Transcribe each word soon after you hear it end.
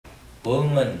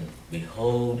Woman,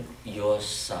 behold your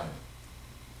son.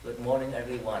 Good morning,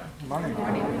 everyone. Morning.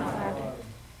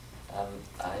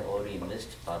 I already missed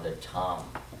Father Tom.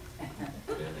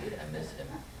 Really, I miss him.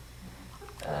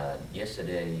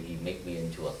 Yesterday, he made me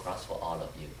into a cross for all of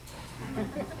you.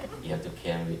 You have to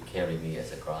carry me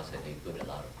as a cross, and he put a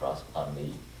lot of cross on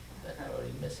me, but I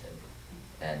already miss him.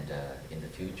 And in the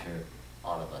future,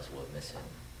 all of us will miss him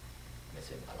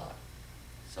a lot.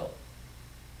 So,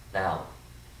 now,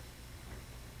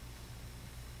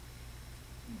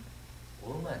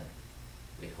 woman,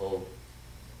 behold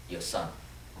your son.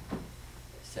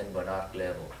 Saint Bernard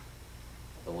Clairvaux,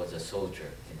 who was a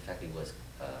soldier. In fact, he was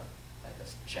like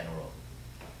a general.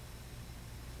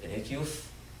 In his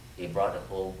youth, he brought a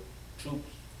whole troop.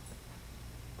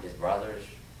 His brothers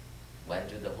went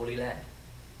to the Holy Land,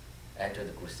 entered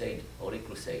the crusade, Holy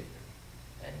Crusade,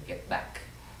 and get back,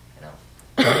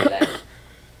 Holy Land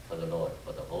for the Lord,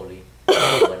 for the Holy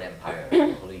Roman Empire,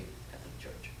 the Holy Catholic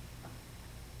Church.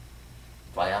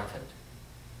 Triumphant,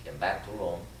 came back to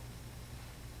Rome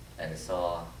and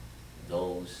saw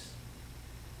those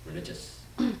religious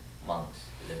monks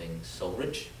living so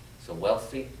rich, so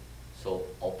wealthy, so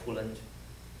opulent,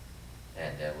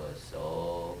 and there were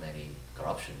so many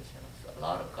corruptions, so a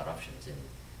lot of corruptions in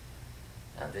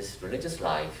this religious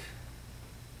life.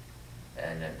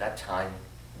 And at that time,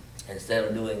 instead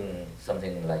of doing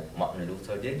something like Martin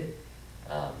Luther did,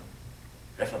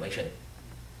 Reformation,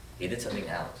 he did something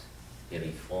else. He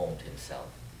reformed himself.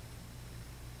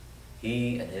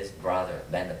 He and his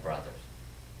band of brothers,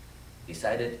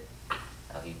 decided,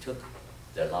 he took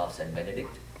the law of Saint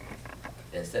Benedict.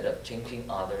 Instead of changing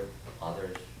others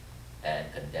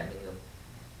and condemning them,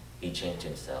 he changed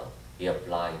himself. He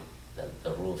applied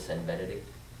the rule of Saint Benedict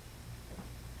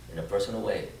in a personal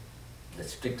way, the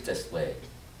strictest way,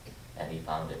 and he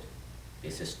founded the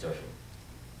Cistercian.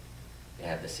 They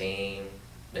have the same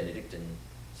Benedictine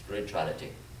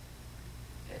spirituality.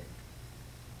 Okay?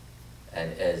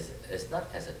 And it's not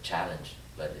as a challenge,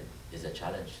 but it is a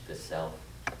challenge to self,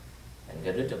 and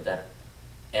get rid of that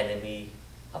enemy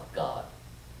of God,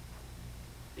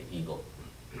 the ego.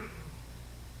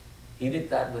 He did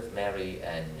that with Mary,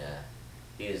 and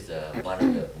he is one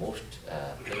of the most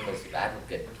famous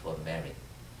advocates for Mary.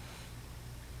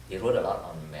 He wrote a lot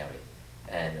on Mary,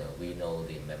 and we know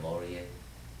the Memorial,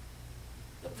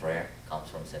 the prayer, comes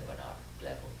from Saint Bernard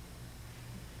Clairvaux.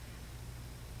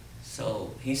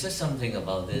 So he says something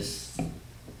about this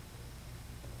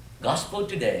gospel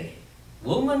today.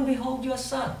 Woman, behold your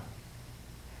son.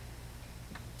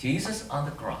 Jesus on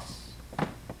the cross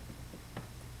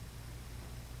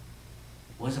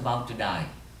was about to die.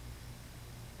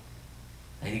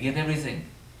 And he gave everything.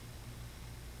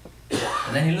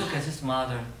 And then he looked at his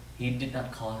mother. He did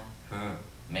not call her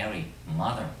Mary,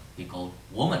 mother. He called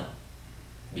woman.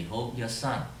 Behold your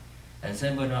son. And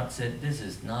Saint Bernard said, this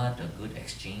is not a good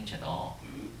exchange at all.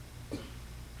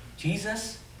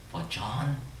 Jesus for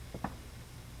John,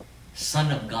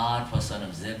 Son of God for son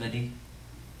of Zebedee,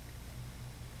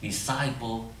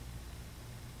 disciple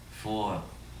for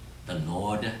the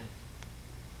Lord,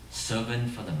 servant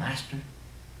for the master,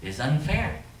 is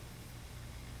unfair.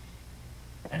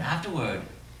 And afterward,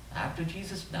 after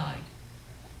Jesus died,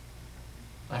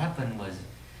 what happened was,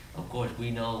 of course, we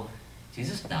know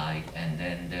Jesus died, and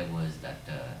then there was that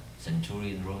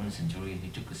Roman centurion, he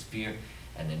took a spear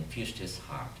and then pierced his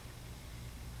heart.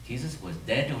 Jesus was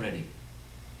dead already.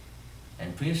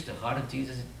 And pierced the heart of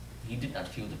Jesus, he did not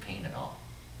feel the pain at all.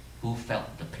 Who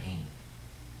felt the pain?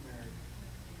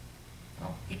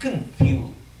 No, he couldn't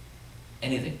feel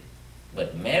anything.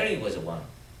 But Mary was the one.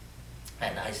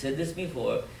 And I said this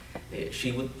before,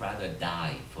 she would rather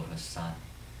die for her son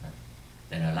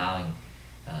than allowing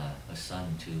her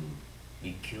son to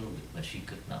be killed, but she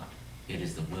could not. It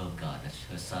is the will of God that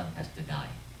her son has to die,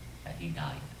 and he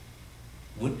died.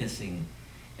 Witnessing,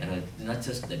 not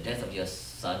just the death of your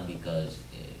son because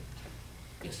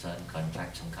your son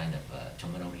contracts some kind of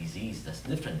terminal disease, that's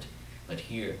different. But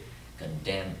here,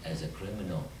 condemned as a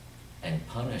criminal and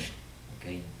punished,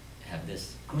 okay, have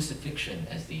this crucifixion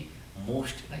as the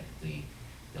most, like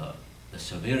the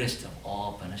severest of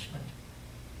all punishment.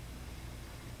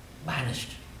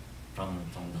 Banished from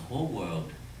the whole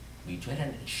world, betrayed,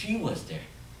 and she was there,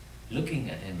 looking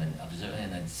at him and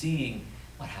observing and seeing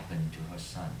what happened to her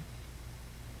son.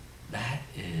 That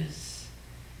is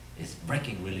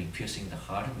breaking, really piercing the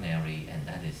heart of Mary, and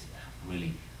that is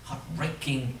really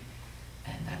heartbreaking,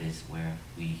 and that is where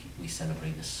we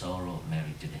celebrate the sorrow of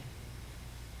Mary today.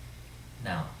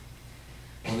 Now,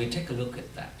 when we take a look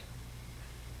at that,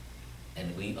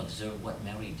 and we observe what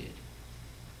Mary did,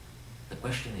 the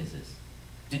question is this: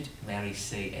 did Mary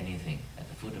say anything at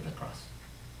the foot of the cross?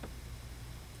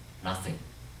 Nothing.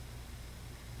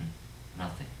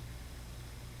 Nothing.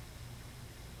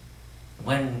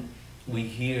 When we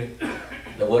hear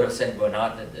the word of Saint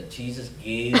Bernard that Jesus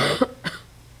gave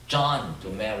John to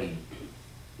Mary,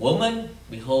 woman,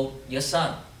 behold your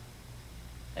son.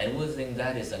 And we think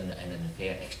that is an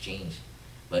unfair exchange.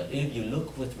 But if you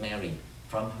look with Mary,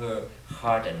 from her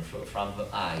heart and from her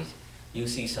eyes, you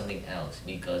see something else.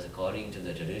 Because according to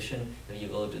the tradition, if you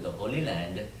go to the Holy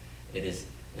Land, it is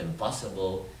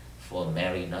impossible for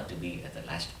Mary not to be at the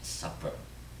Last Supper.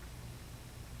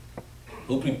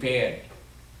 Who prepared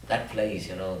that place,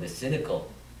 the synagogue,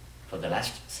 for the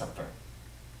Last Supper?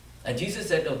 And Jesus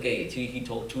said, okay, he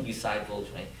told two disciples,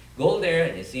 right? Go there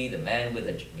and you see the man with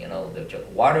the jug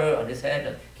of water on his head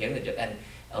and carrying the jug,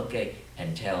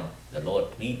 and tell the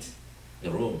Lord needs the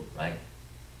room, right?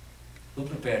 Who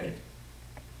prepared it?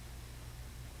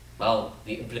 Well,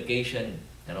 the implication,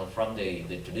 from the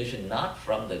tradition, not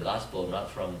from the gospel,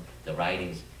 not from the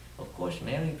writings, of course,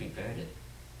 Mary prepared it.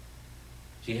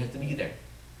 She had to be there.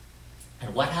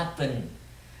 And what happened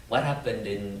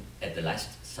at the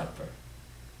Last Supper?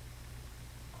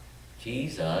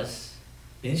 Jesus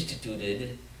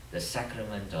instituted the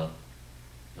sacrament of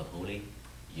the Holy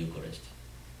Eucharist,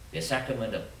 the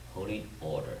sacrament of Holy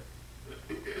Order.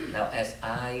 Now, as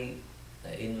I,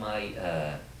 in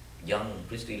my young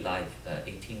priestly life,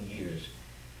 18 years,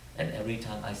 and every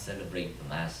time I celebrate the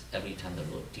Mass, every time the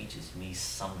Lord teaches me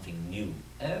something new,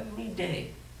 every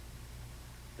day,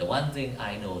 the one thing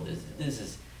I know,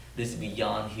 this is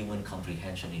beyond human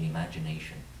comprehension and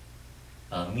imagination.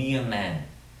 A mere man,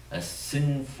 a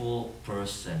sinful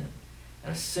person,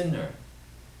 a sinner,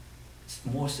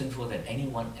 more sinful than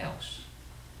anyone else.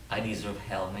 I deserve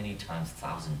hell many times,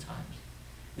 1,000 times.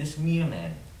 This mere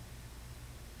man,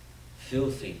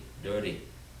 filthy, dirty,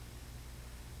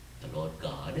 the Lord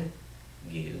God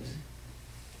gives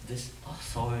this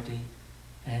authority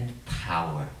and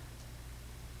power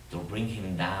to bring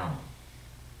him down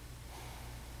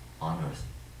on earth,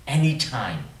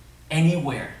 anytime,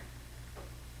 anywhere.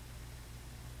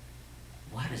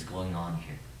 What is going on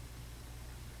here?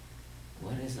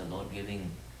 What is the Lord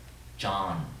giving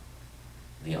John,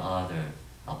 the other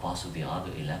apostle, the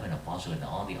other 11 apostles, and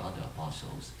all the other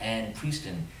apostles, and priests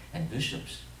and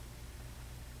bishops,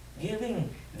 giving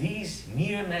these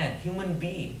mere men, human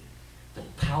beings, the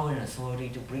power and authority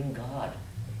to bring God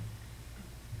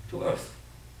to earth?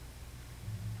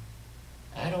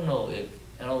 I don't know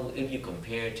if you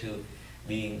compare to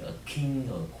being a king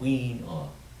or a queen or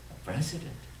a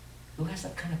president. Who has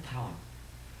that kind of power?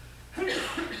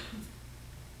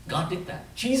 God did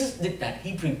that. Jesus did that.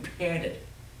 He prepared it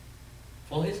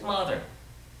for his mother.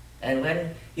 And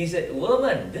when he said,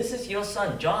 woman, this is your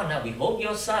son, John. Now behold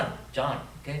your son, John.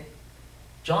 Okay?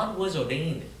 John was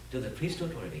ordained to the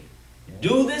priesthood already.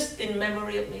 Do this in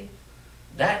memory of me.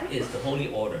 That is the holy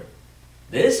order.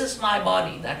 This is my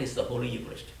body. That is the Holy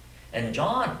Eucharist. And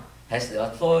John has the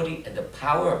authority and the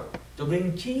power to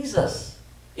bring Jesus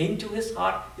into his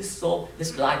heart, his soul,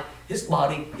 his life, his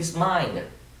body, his mind.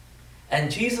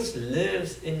 And Jesus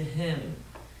lives in him.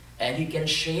 And he can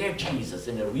share Jesus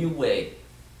in a real way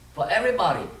for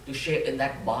everybody to share in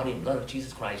that body and blood of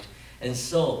Jesus Christ. And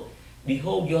so,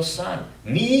 behold your son,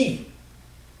 me,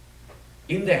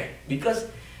 in there. Because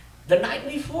the night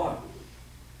before,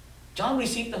 John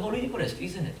received the Holy Eucharist,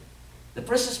 isn't it? The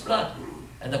precious blood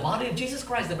and the body of Jesus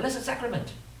Christ, the Blessed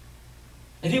Sacrament.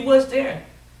 And he was there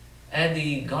at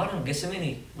the Garden of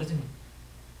Gethsemane with him.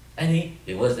 And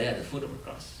he was there at the foot of the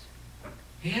cross.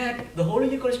 He had the Holy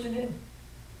Eucharist in him.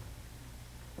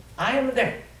 I am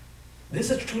there.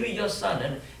 This is truly your son.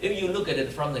 And if you look at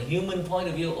it from the human point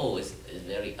of view, it's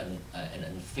very an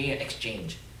unfair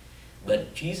exchange.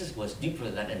 But Jesus was deeper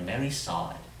than that, and Mary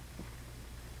saw it.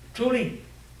 Truly,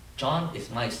 John is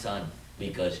my son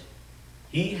because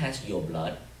he has your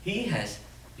blood, he has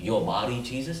your body,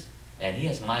 Jesus, and he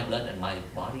has my blood and my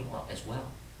body as well.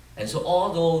 And so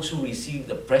all those who receive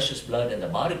the precious blood and the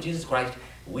body of Jesus Christ,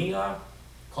 we are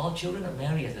called children of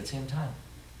Mary at the same time.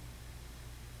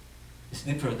 It's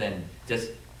deeper than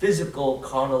just physical,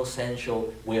 carnal,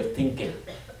 sensual way of thinking,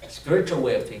 spiritual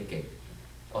way of thinking,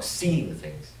 or seeing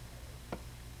things.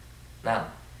 Now,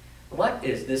 what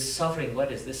is this suffering?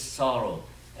 What is this sorrow?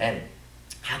 And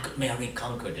how could Mary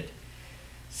conquer it?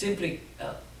 Simply,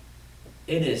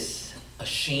 it is a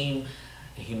shame,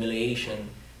 a humiliation,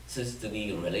 since to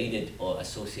be related or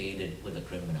associated with a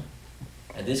criminal.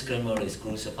 And this criminal is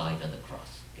crucified on the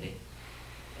cross. Okay?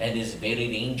 And it's very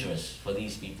dangerous for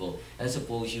these people. I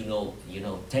suppose you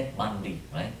know Ted Bundy,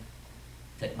 right?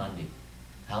 Ted Bundy.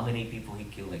 How many people he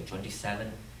killed? Like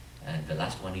 27. And the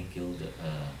last one he killed,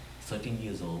 13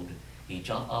 years old. he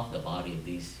chopped off the body of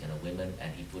these women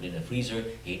and he put in a freezer.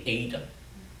 He ate them.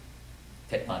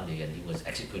 Ted Bundy, and he was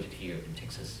executed here in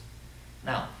Texas.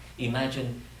 Now,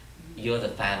 imagine you're the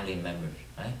family member,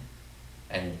 right?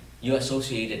 And you're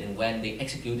associated, and when they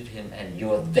executed him and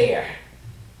you're there,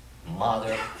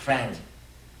 mother, friend.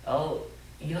 Oh,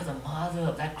 you're the mother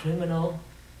of that criminal,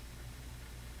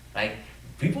 right?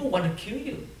 People want to kill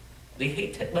you. They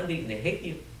hate Ted Bundy, they hate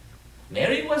you.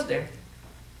 Mary was there,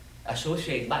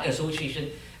 by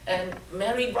association, and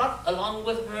Mary brought along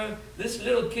with her this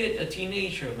little kid, a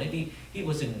teenager. Maybe he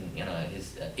was in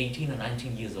his 18 or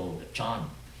 19 years old, John.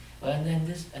 And then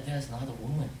there's another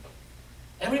woman.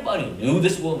 Everybody knew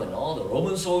this woman, all the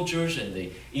Roman soldiers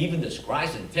and even the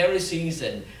scribes and Pharisees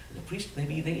and the priests,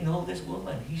 maybe they know this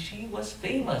woman. She was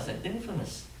famous and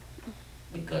infamous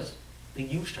because they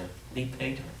used her, they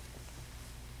paid her.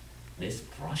 This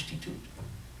prostitute.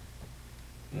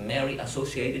 Mary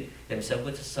associated himself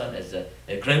with the son as a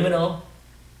criminal,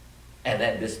 and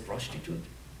then this prostitute.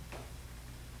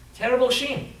 Terrible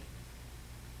shame.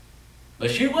 But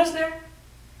she was there,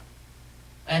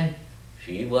 and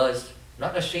she was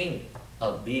not ashamed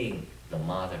of being the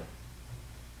mother.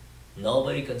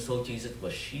 Nobody consoled Jesus,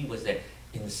 but she was there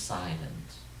in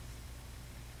silence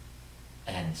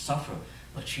and suffer.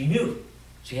 But she knew,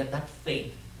 she had that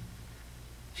faith.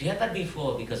 She had that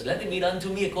before, because let it be done to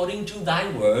me according to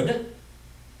thy word.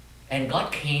 And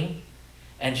God came,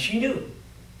 and she knew,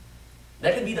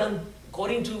 let it be done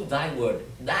according to thy word.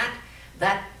 That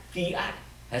fiat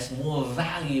has more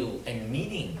value and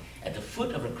meaning at the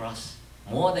foot of the cross,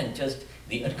 more than just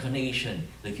the incarnation,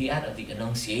 the fiat of the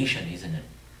Annunciation, isn't it?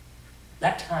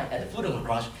 That time, at the foot of the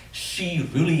cross, she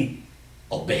really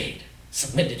obeyed,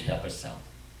 submitted herself.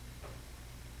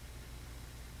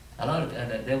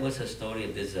 There was a story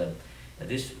of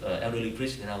this elderly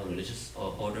priest in our religious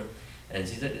order, and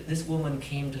she said this woman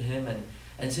came to him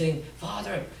and saying,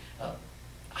 Father,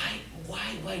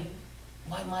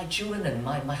 why my children and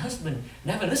my husband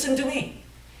never listen to me?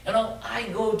 I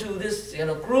go to this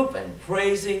group and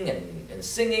praising and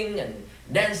singing and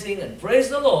dancing and praise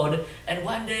the Lord, and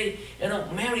one day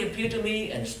Mary appeared to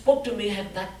me and spoke to me,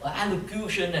 had that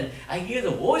allocution, and I hear the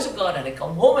voice of God, and I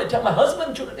come home and tell my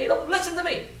husband, children, they don't listen to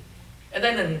me. And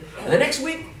then the next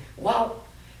week,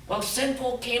 St.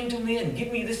 Paul came to me and gave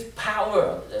me this power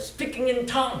of speaking in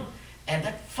tongue and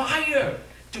that fire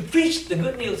to preach the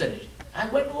good news. And I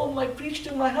went home, I preached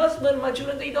to my husband, my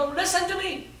children, they don't listen to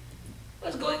me.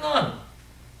 What's going on?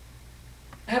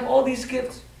 I have all these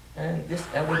gifts. And this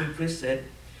elderly priest said,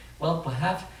 well,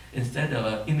 perhaps instead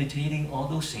of imitating all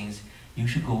those things, you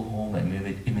should go home and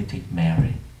imitate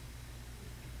Mary.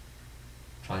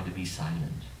 Try to be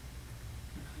silent.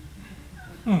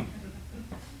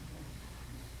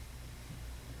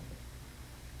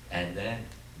 And then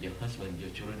your husband,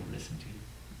 your children will listen to you.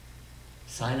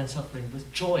 Silent suffering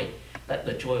with joy, not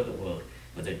the joy of the world,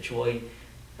 but the joy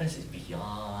that is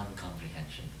beyond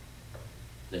comprehension.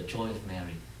 The joy of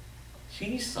Mary.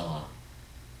 She saw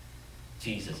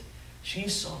Jesus. She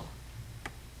saw.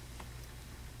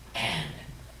 And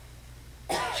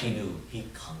she knew he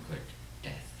conquered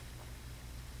death.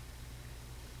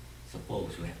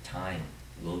 Suppose you have time,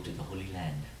 go to the Holy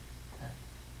Land.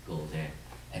 Go there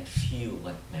and feel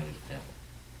what Mary felt.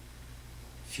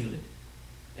 Feel it.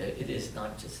 It is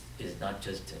not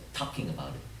just talking about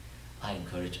it. I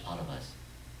encourage all of us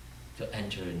to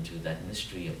enter into that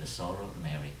mystery of the sorrow of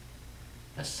Mary.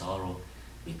 The sorrow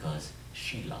because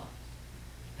she loved.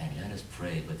 And let us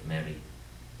pray with Mary,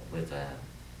 with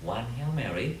one Hail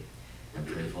Mary, and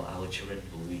pray for our children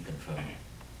who we confirm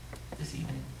this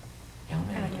evening. Hail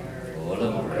Mary, full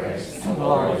of grace, the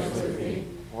Lord is with thee.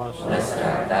 Blessed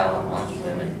art thou amongst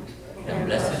women, and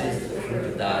blessed is the fruit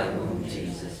of thy womb,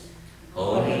 Jesus.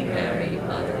 Holy Mary,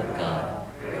 Mother of God,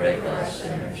 pray for us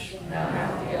sinners, now and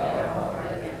at the hour of our death.